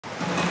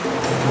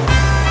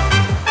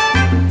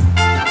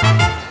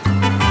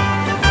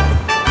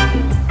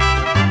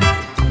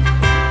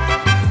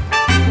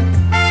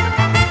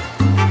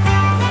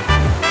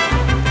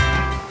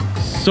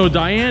So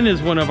Diane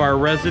is one of our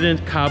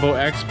resident Cabo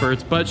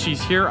experts, but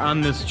she's here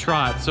on this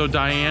trot. So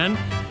Diane?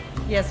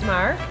 Yes,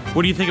 Mark?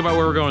 What do you think about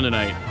where we're going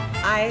tonight?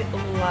 I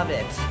love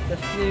it. The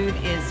food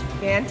is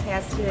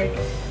fantastic.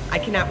 I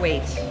cannot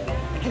wait.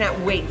 I cannot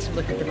wait to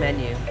look at the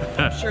menu.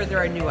 I'm sure there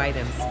are new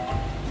items.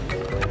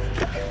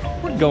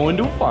 We're going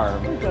to a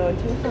farm. We're going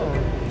to a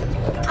farm.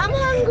 I'm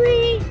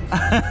hungry.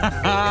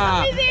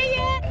 Are we there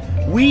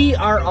yet? We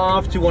are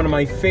off to one of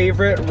my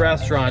favorite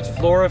restaurants,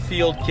 Flora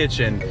Field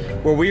Kitchen,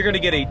 where we're gonna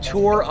get a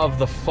tour of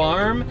the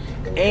farm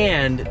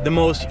and the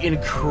most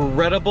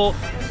incredible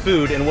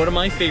food and one of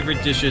my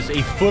favorite dishes,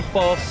 a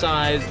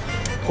football-sized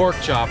pork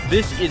chop.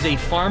 This is a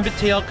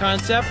farm-to-tail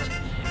concept,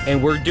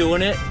 and we're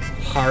doing it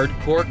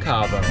hardcore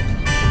Cabo.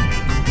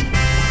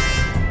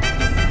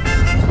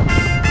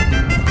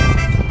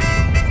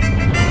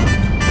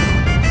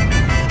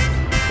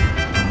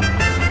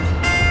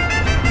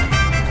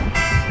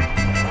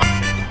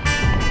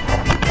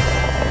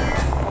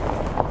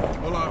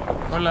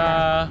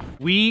 Hola.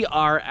 We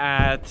are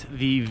at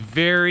the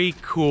very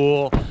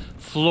cool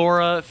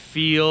Flora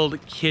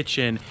Field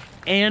Kitchen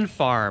and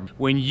Farm.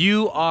 When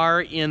you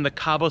are in the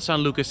Cabo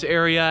San Lucas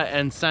area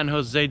and San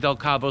Jose del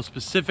Cabo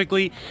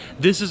specifically,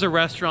 this is a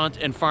restaurant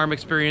and farm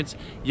experience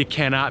you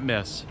cannot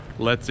miss.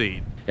 Let's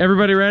eat.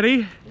 Everybody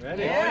ready?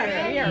 Ready.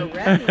 Yeah, we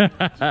are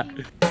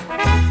ready.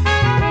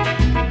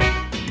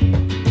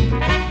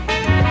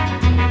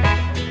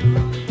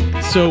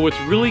 So what's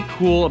really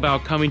cool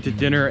about coming to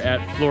dinner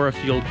at Flora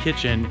Field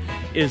Kitchen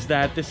is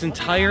that this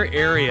entire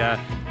area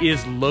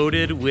is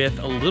loaded with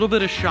a little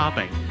bit of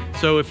shopping.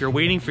 So if you're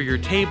waiting for your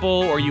table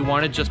or you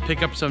want to just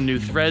pick up some new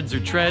threads or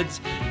treads,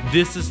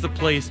 this is the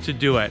place to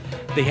do it.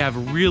 They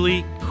have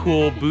really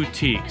cool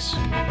boutiques.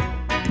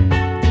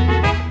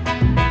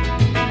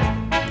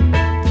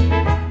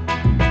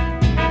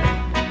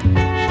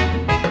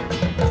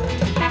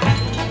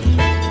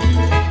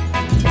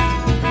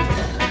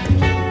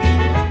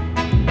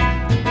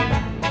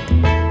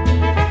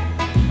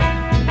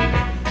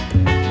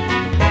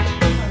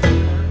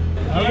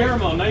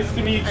 Nice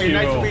to meet you. Hey,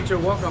 nice to meet you.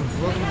 Welcome.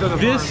 Welcome to the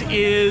This farm.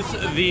 is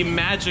the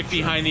magic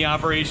behind the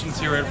operations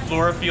here at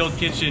Flora Field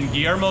Kitchen,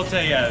 Guillermo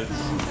Tellez.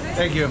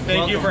 Thank you.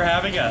 Thank you for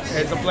having us.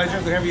 It's a pleasure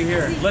to have you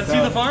here. Let's see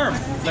the farm.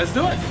 Let's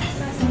do it.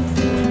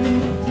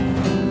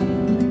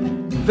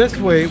 This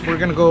way, we're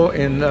going to go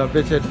and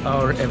visit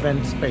our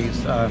event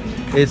space.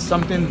 It's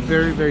something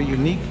very, very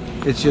unique.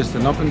 It's just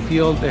an open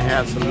field. It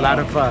has a lot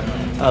of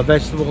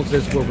vegetables.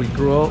 It's where we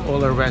grow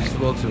all our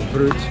vegetables and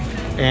fruits.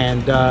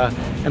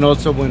 And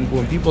also when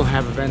people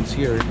have events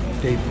here,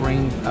 they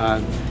bring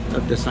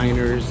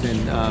designers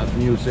and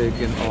music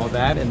and all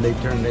that, and they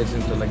turn this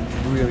into like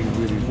really,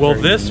 really Well,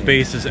 very this unique.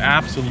 space is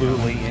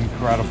absolutely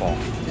incredible.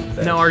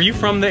 Now, are you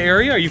from the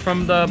area? Are you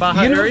from the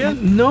Baja area?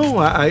 No,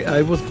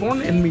 I was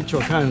born in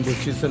Michoacan,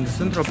 which is in the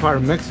central part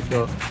of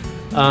Mexico.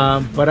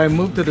 But I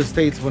moved to the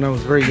States when I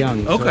was very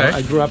young. Okay. So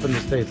I grew up in the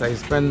States. I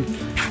spent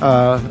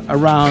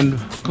around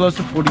close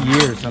to 40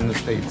 years in the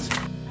States.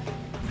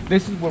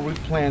 This is where we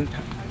plant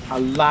a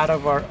lot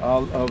of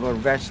our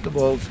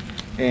vegetables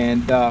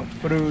and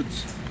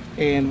fruits,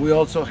 and we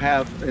also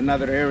have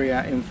another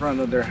area in front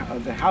of the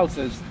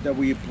houses that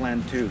we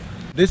plant too.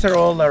 These are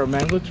all our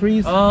mango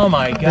trees. Oh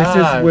my gosh.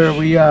 This is where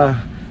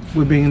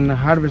we've been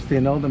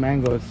harvesting all the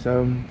mangoes.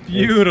 So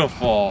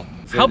beautiful.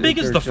 How big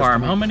is the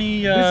farm? How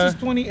many? This is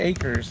 20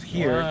 acres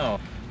here. Wow.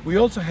 We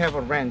also have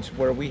a ranch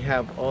where we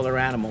have all our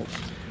animals.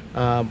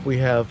 We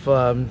have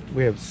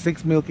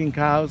 6 milking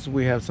cows.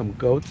 We have some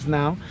goats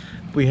now.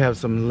 We have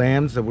some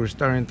lambs that we're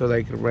starting to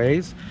like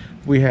raise.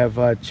 We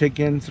have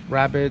chickens,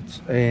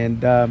 rabbits,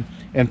 and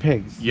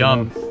pigs.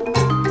 Yum.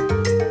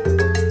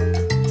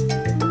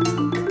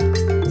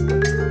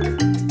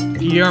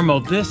 Guillermo,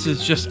 this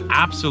is just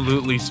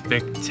absolutely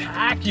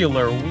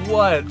spectacular.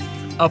 What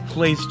a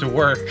place to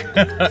work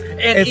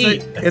and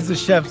eat. It's a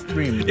chef's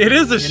dream. It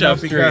is a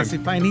chef's dream. Because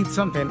if I need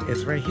something,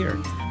 it's right here.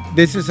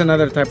 This is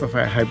another type of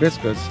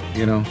hibiscus,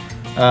 you know.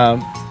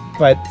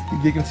 But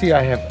you can see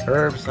I have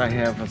herbs, I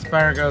have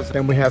asparagus,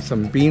 then we have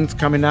some beans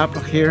coming up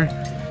here.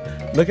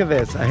 Look at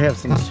this, I have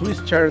some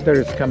Swiss chard that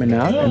is coming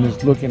out and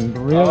it's looking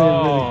really,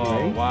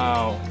 really great.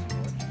 Wow.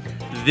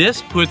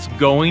 This puts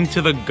going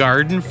to the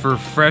garden for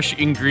fresh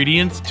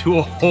ingredients to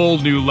a whole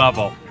new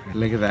level.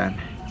 Look at that.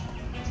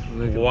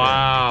 Look at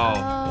wow.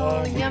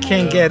 Oh, that. You yummy.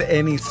 can't get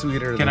any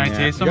sweeter Can than I that.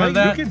 taste some of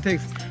that?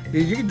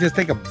 You can just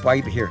take a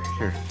bite here.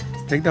 Here.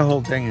 Take the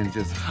whole thing and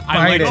just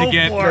I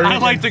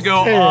like to go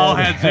all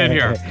heads in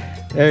here.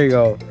 There you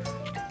go.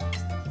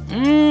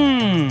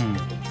 Mmm.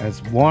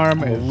 As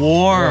warm as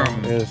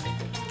Warm. as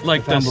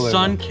Like the unbelievable.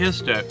 sun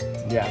kissed it.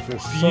 yeah,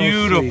 it's so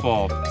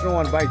Beautiful. sweet. Throw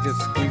one bite, just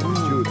squeeze the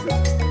juice.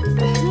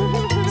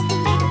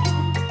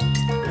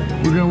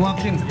 We're gonna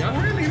walk in.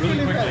 Yep. Really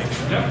quickly.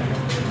 Yep.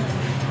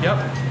 Yep.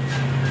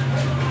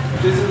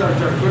 This is our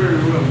charcuterie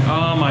room.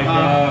 Oh my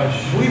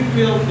gosh. We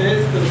filled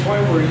this to the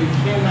point where you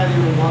cannot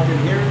even walk in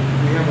here.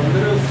 We have a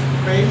little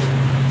space,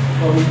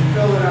 but we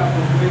fill it out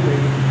completely.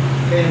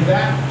 And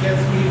that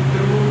gets me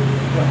through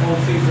the whole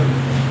season.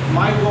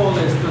 My goal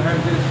is to have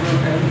this room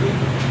empty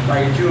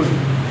by June.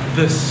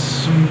 The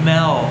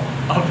smell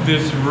of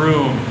this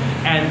room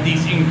and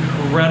these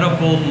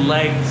incredible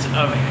legs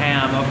of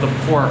ham, of the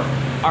pork,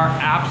 are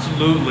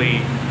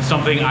absolutely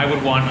something I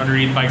would want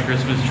underneath my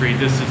Christmas tree.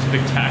 This is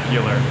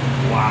spectacular.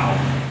 Wow.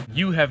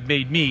 You have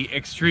made me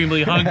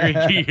extremely hungry,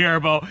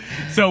 Guillermo.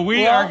 So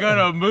we are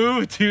gonna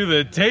move to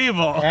the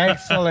table.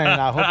 Excellent.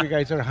 I hope you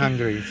guys are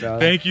hungry. So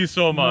thank you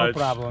so much. No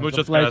problem.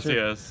 Muchas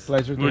gracias.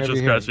 Pleasure to Muchas have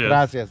you gracias. here.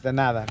 Gracias. De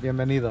nada.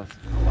 Bienvenidos.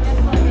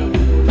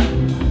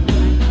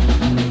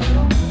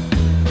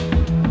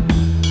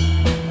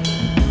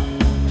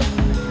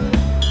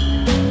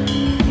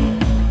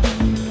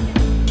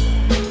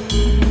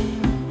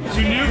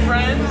 To new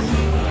friends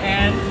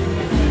and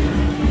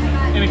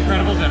an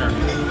incredible dinner.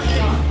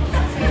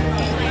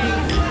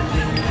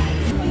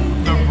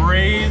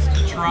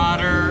 Braised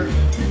trotter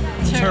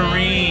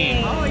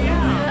terrine. Oh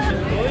yeah. A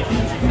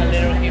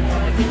little bit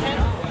from the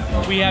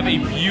kitchen. We have a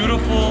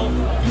beautiful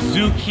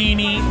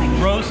zucchini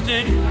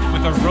roasted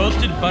with a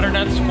roasted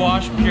butternut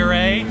squash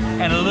puree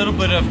and a little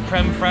bit of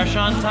creme fraiche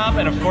on top,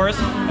 and of course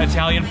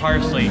Italian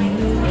parsley.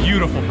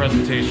 Beautiful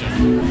presentation.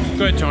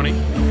 Go ahead, Tony.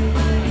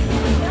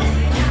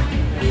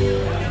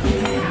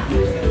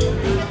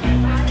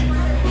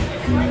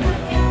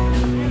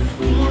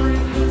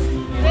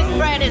 This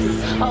bread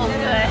is so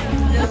good.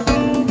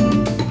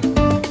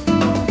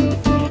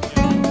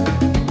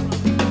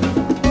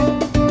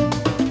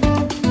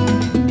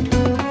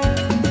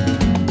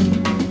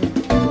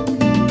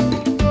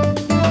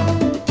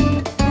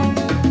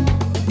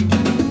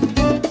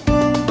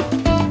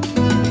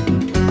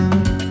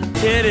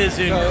 It is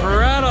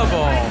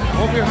incredible.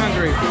 Hope you're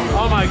hungry.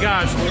 Oh my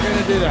gosh. We're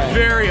gonna do that.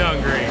 Very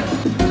hungry.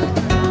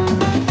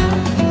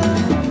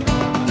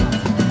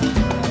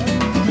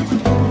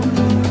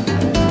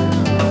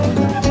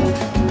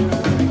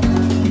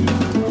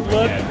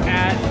 Look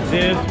at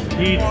this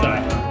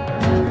pizza.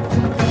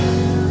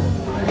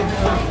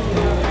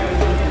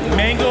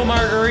 Mango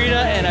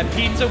margarita and a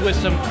pizza with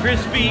some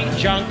crispy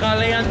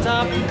giancale on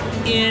top.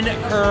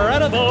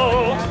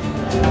 Incredible.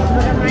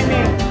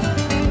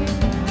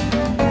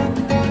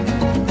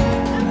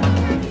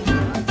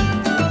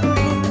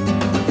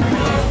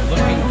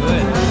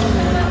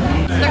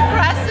 The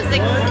crust is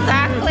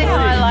exactly how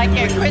I like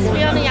it.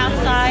 Crispy on the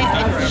outside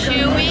and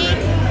chewy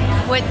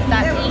with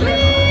that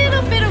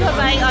little bit of a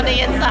bite on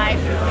the inside.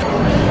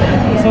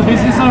 So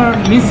this is our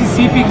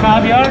Mississippi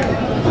caviar.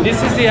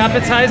 This is the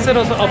appetizer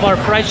of our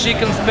fried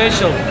chicken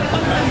special.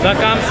 That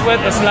comes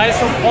with a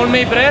slice of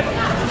homemade bread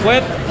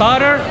with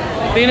butter,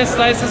 thin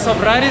slices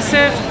of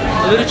radishes,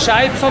 a little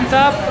chives on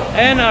top,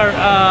 and our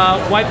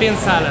white bean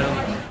salad.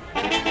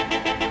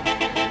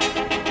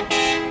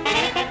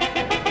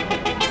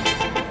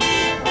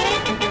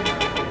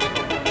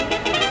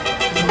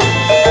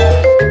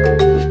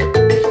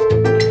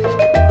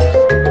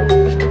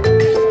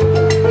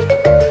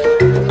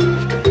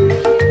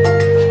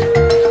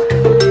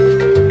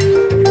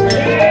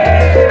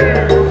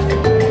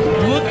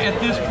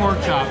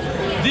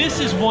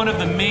 One of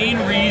the main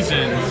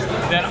reasons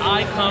that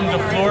I come to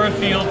Flora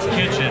Field's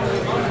Kitchen.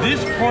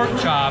 This pork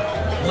chop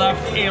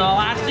left a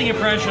lasting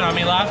impression on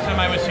me last time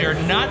I was here,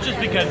 not just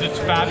because it's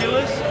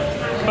fabulous,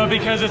 but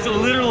because it's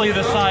literally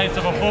the size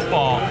of a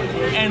football.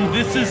 And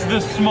this is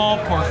the small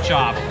pork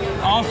chop,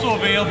 also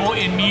available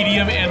in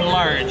medium and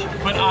large.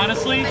 But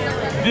honestly,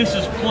 this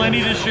is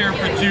plenty to share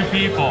for two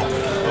people.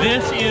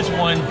 This is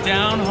one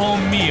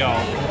down-home meal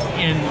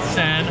in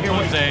San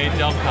Jose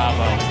del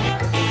Cabo.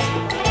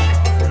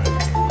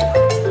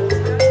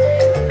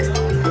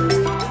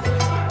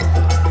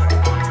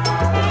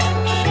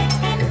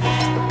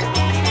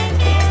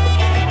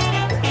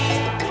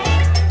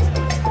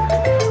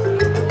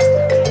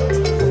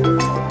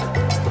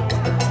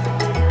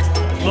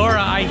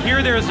 I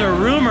hear there's a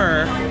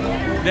rumor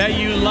that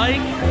you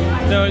like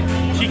the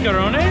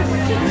chicharrones?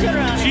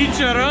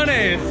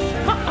 Chicharrones!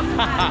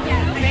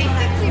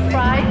 Basically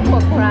fried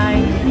pork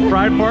rind.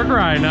 Fried pork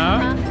rind,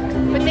 huh?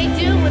 But they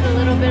do with a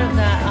little bit of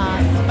the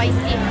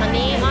spicy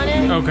honey on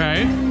it.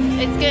 Okay.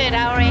 It's good.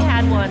 I already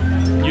had one.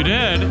 You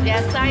did?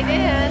 Yes, I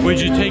did. Would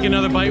you take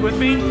another bite with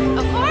me?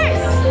 Of course.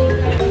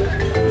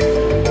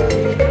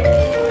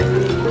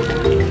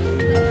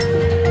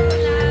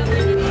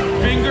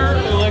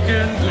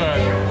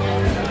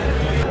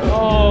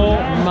 Oh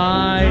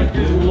my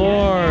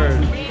Lord.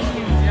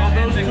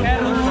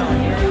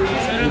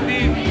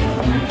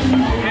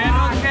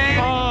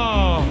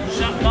 Oh.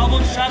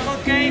 Double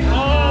chocolate cake.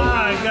 Oh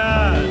my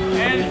God.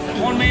 And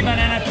homemade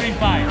banana cream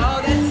pie.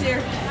 Oh, that's your.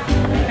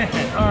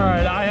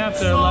 Alright, I have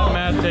to let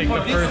Matt take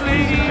the first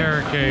piece of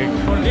carrot cake.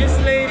 For this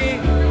lady,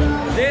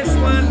 this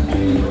one,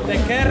 the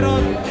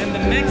carrot and the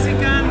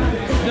Mexican.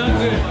 Not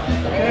good.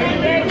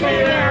 Thank you.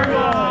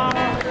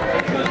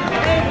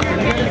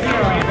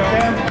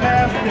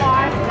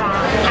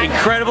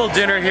 Incredible incredible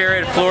dinner here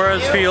at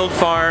Flora's Field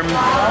Farm.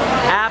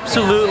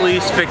 Absolutely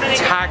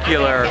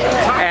spectacular.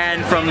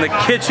 And from the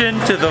kitchen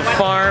to the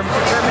farm,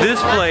 this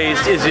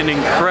place is an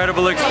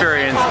incredible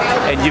experience,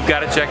 and you've got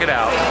to check it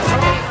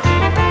out.